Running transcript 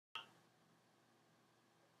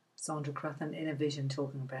Sandra Crathern, Inner Vision,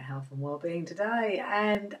 talking about health and wellbeing today.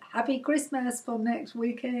 And happy Christmas for next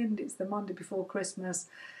weekend. It's the Monday before Christmas.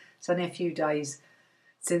 It's only a few days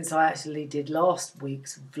since I actually did last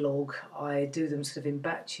week's vlog. I do them sort of in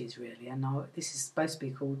batches, really. And this is supposed to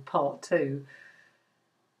be called part 2.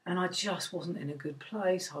 And I just wasn't in a good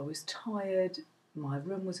place. I was tired. My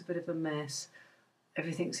room was a bit of a mess.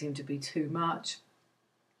 Everything seemed to be too much.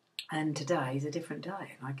 And today is a different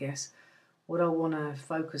day. And I guess what I want to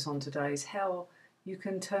focus on today is how you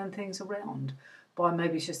can turn things around by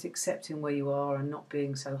maybe just accepting where you are and not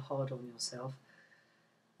being so hard on yourself.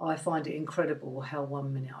 I find it incredible how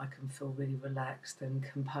 1 minute I can feel really relaxed and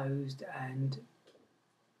composed and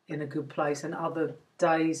in a good place, and other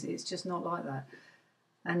days it's just not like that.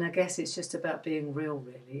 And I guess it's just about being real,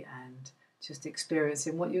 really, and just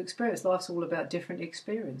experiencing what you experience. Life's all about different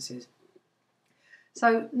experiences.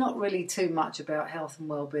 So not really too much about health and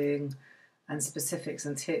well-being and specifics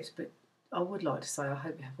and tips, but I would like to say I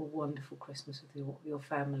hope you have a wonderful Christmas with your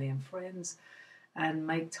family and friends, and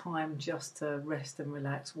make time just to rest and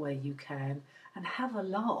relax where you can and have a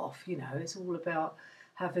laugh. You know, it's all about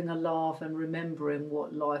having a laugh and remembering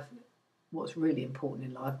what's really important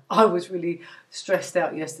in life. I was really stressed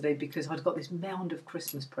out yesterday because I'd got this mound of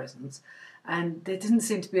Christmas presents and there didn't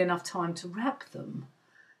seem to be enough time to wrap them.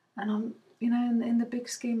 And in the big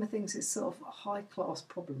scheme of things, it's sort of a high-class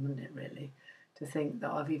problem, isn't it, really, to think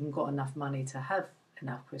that I've even got enough money to have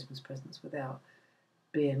enough Christmas presents without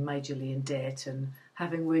being majorly in debt, and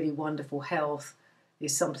having really wonderful health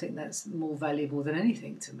is something that's more valuable than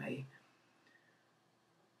anything to me.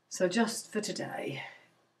 So just for today,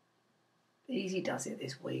 easy does it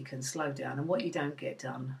this week and slow down, and what you don't get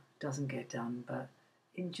done doesn't get done, but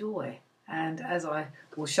enjoy. And as I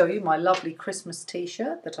will show you my lovely Christmas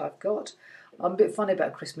t-shirt that I've got, I'm a bit funny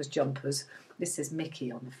about Christmas jumpers. This says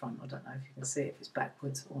Mickey on the front. I don't know if you can see it, if it's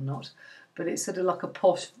backwards or not, but it's sort of like a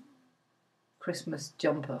posh Christmas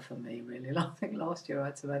jumper for me, really. I think last year I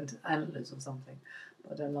had some antlers or something,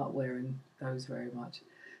 but I don't like wearing those very much.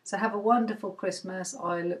 So have a wonderful Christmas.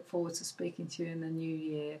 I look forward to speaking to you in the new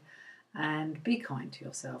year, and be kind to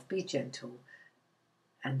yourself, be gentle,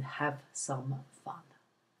 and have some fun.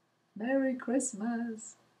 Merry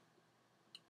Christmas!